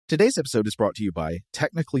Today's episode is brought to you by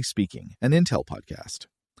Technically Speaking, an Intel podcast.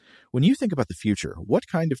 When you think about the future, what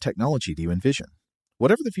kind of technology do you envision?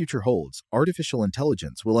 Whatever the future holds, artificial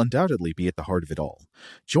intelligence will undoubtedly be at the heart of it all.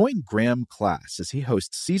 Join Graham Class as he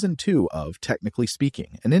hosts Season 2 of Technically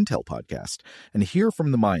Speaking, an Intel podcast, and hear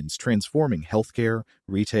from the minds transforming healthcare,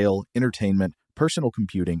 retail, entertainment, personal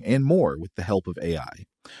computing, and more with the help of AI.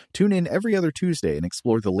 Tune in every other Tuesday and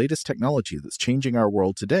explore the latest technology that's changing our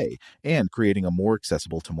world today and creating a more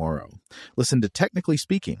accessible tomorrow. Listen to Technically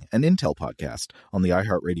Speaking, an Intel podcast on the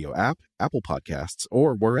iHeartRadio app, Apple Podcasts,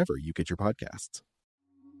 or wherever you get your podcasts.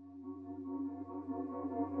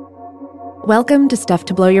 Welcome to Stuff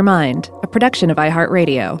to Blow Your Mind, a production of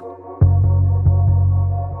iHeartRadio.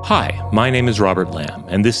 Hi, my name is Robert Lamb,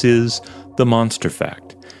 and this is The Monster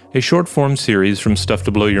Fact, a short-form series from Stuff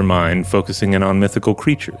to Blow Your Mind focusing in on mythical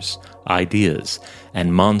creatures, ideas,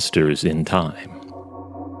 and monsters in time.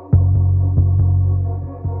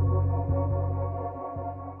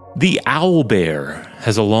 The owlbear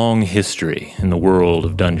has a long history in the world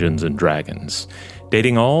of Dungeons & Dragons,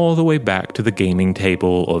 dating all the way back to the gaming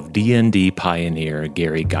table of D&D pioneer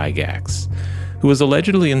Gary Gygax, who was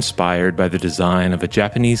allegedly inspired by the design of a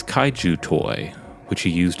Japanese kaiju toy, which he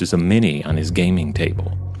used as a mini on his gaming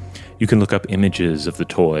table. You can look up images of the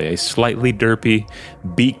toy, a slightly derpy,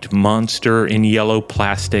 beaked monster in yellow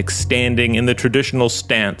plastic standing in the traditional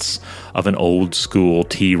stance of an old-school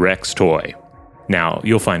T-Rex toy. Now,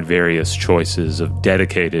 you'll find various choices of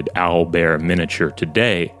dedicated owlbear miniature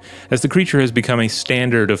today, as the creature has become a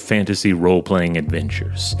standard of fantasy role-playing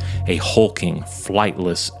adventures, a hulking,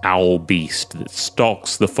 flightless owl beast that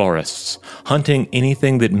stalks the forests, hunting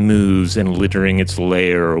anything that moves and littering its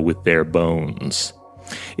lair with their bones.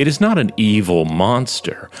 It is not an evil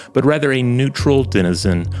monster, but rather a neutral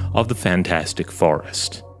denizen of the fantastic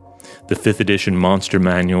forest. The 5th edition Monster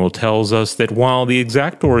Manual tells us that while the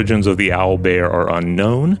exact origins of the owlbear are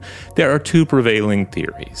unknown, there are two prevailing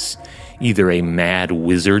theories. Either a mad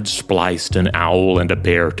wizard spliced an owl and a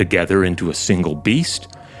bear together into a single beast,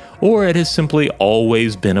 or it has simply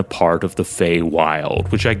always been a part of the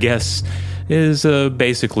Feywild, which I guess is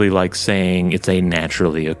basically like saying it's a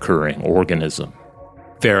naturally occurring organism.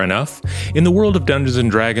 Fair enough. In the world of Dungeons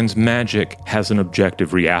 & Dragons, magic has an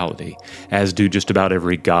objective reality, as do just about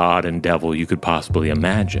every god and devil you could possibly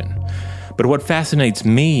imagine. But what fascinates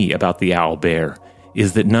me about the owlbear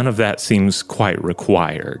is that none of that seems quite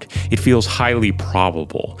required. It feels highly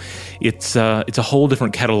probable. It's a whole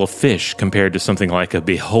different kettle of fish compared to something like a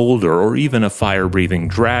beholder or even a fire-breathing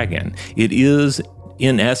dragon. It is,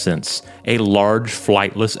 in essence, a large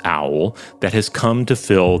flightless owl that has come to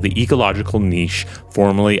fill the ecological niche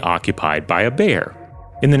formerly occupied by a bear.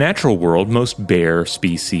 In the natural world, most bear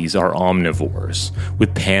species are omnivores,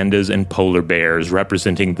 with pandas and polar bears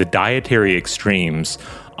representing the dietary extremes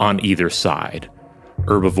on either side,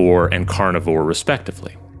 herbivore and carnivore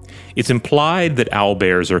respectively. It's implied that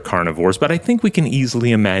owlbears are carnivores, but I think we can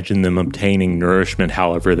easily imagine them obtaining nourishment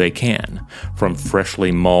however they can, from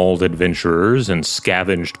freshly mauled adventurers and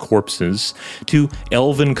scavenged corpses to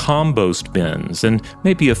elven compost bins and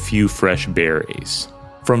maybe a few fresh berries.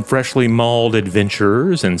 From freshly mauled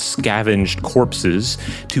adventurers and scavenged corpses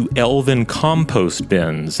to elven compost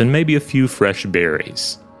bins and maybe a few fresh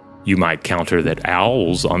berries. You might counter that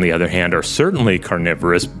owls, on the other hand, are certainly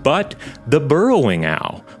carnivorous, but the burrowing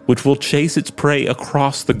owl, which will chase its prey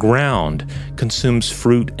across the ground, consumes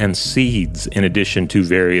fruit and seeds in addition to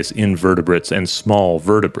various invertebrates and small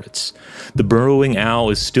vertebrates. The burrowing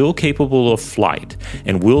owl is still capable of flight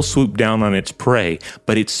and will swoop down on its prey,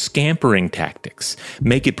 but its scampering tactics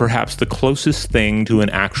make it perhaps the closest thing to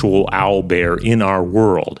an actual owlbear in our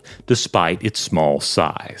world, despite its small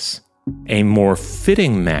size. A more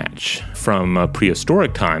fitting match from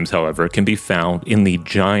prehistoric times, however, can be found in the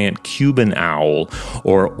giant Cuban owl,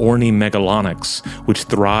 or Ornimegalonyx, which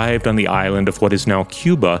thrived on the island of what is now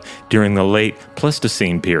Cuba during the late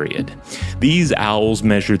Pleistocene period. These owls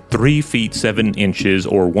measured 3 feet 7 inches,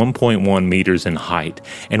 or 1.1 meters in height,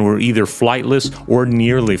 and were either flightless or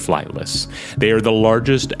nearly flightless. They are the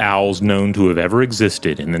largest owls known to have ever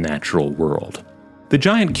existed in the natural world. The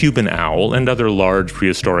giant Cuban owl and other large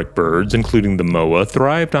prehistoric birds, including the moa,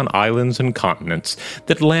 thrived on islands and continents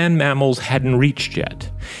that land mammals hadn't reached yet.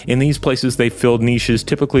 In these places, they filled niches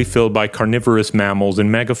typically filled by carnivorous mammals and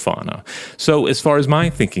megafauna. So, as far as my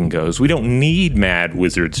thinking goes, we don't need mad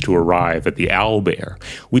wizards to arrive at the owlbear.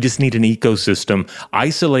 We just need an ecosystem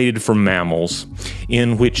isolated from mammals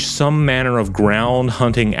in which some manner of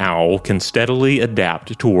ground-hunting owl can steadily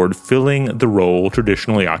adapt toward filling the role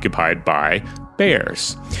traditionally occupied by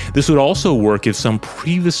bears. This would also work if some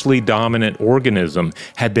previously dominant organism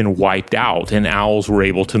had been wiped out and owls were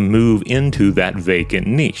able to move into that vacant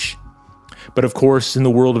niche. But of course, in the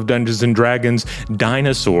world of Dungeons & Dragons,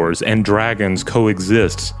 dinosaurs and dragons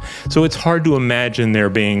coexist, so it's hard to imagine there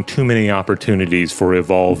being too many opportunities for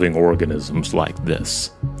evolving organisms like this.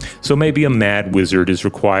 So maybe a mad wizard is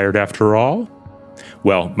required after all?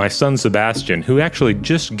 Well, my son Sebastian, who actually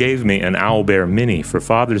just gave me an owlbear mini for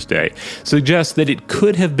Father's Day, suggests that it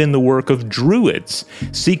could have been the work of druids,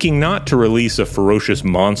 seeking not to release a ferocious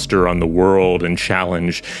monster on the world and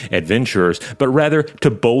challenge adventurers, but rather to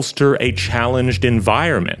bolster a challenged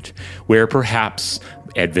environment, where perhaps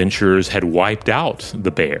adventurers had wiped out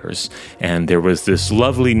the bears, and there was this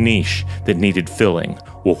lovely niche that needed filling.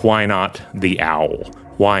 Well, why not the owl?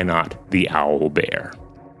 Why not the owlbear?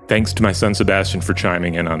 Thanks to my son Sebastian for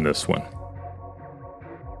chiming in on this one.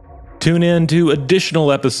 Tune in to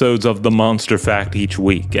additional episodes of The Monster Fact each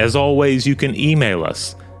week. As always, you can email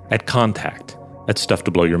us at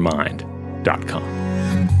contact@stufftoblowyourmind.com.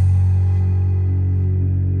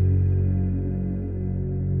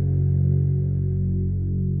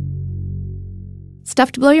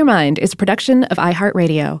 Stuff to Blow Your Mind is a production of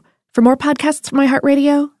iHeartRadio. For more podcasts from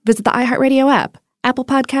iHeartRadio, visit the iHeartRadio app, Apple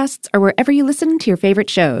Podcasts, or wherever you listen to your favorite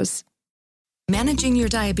shows. Managing your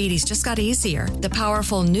diabetes just got easier. The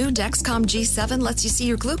powerful new Dexcom G7 lets you see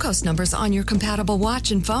your glucose numbers on your compatible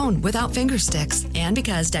watch and phone without finger sticks. And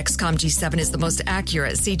because Dexcom G7 is the most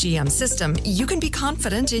accurate CGM system, you can be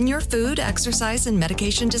confident in your food, exercise, and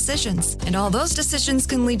medication decisions. And all those decisions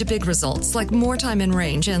can lead to big results, like more time in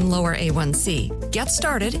range and lower A1C. Get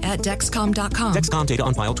started at Dexcom.com. Dexcom data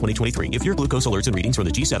on file 2023. If your glucose alerts and readings from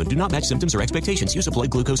the G7 do not match symptoms or expectations, use a blood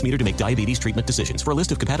glucose meter to make diabetes treatment decisions. For a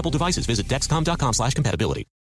list of compatible devices, visit Dexcom.com/compatibility.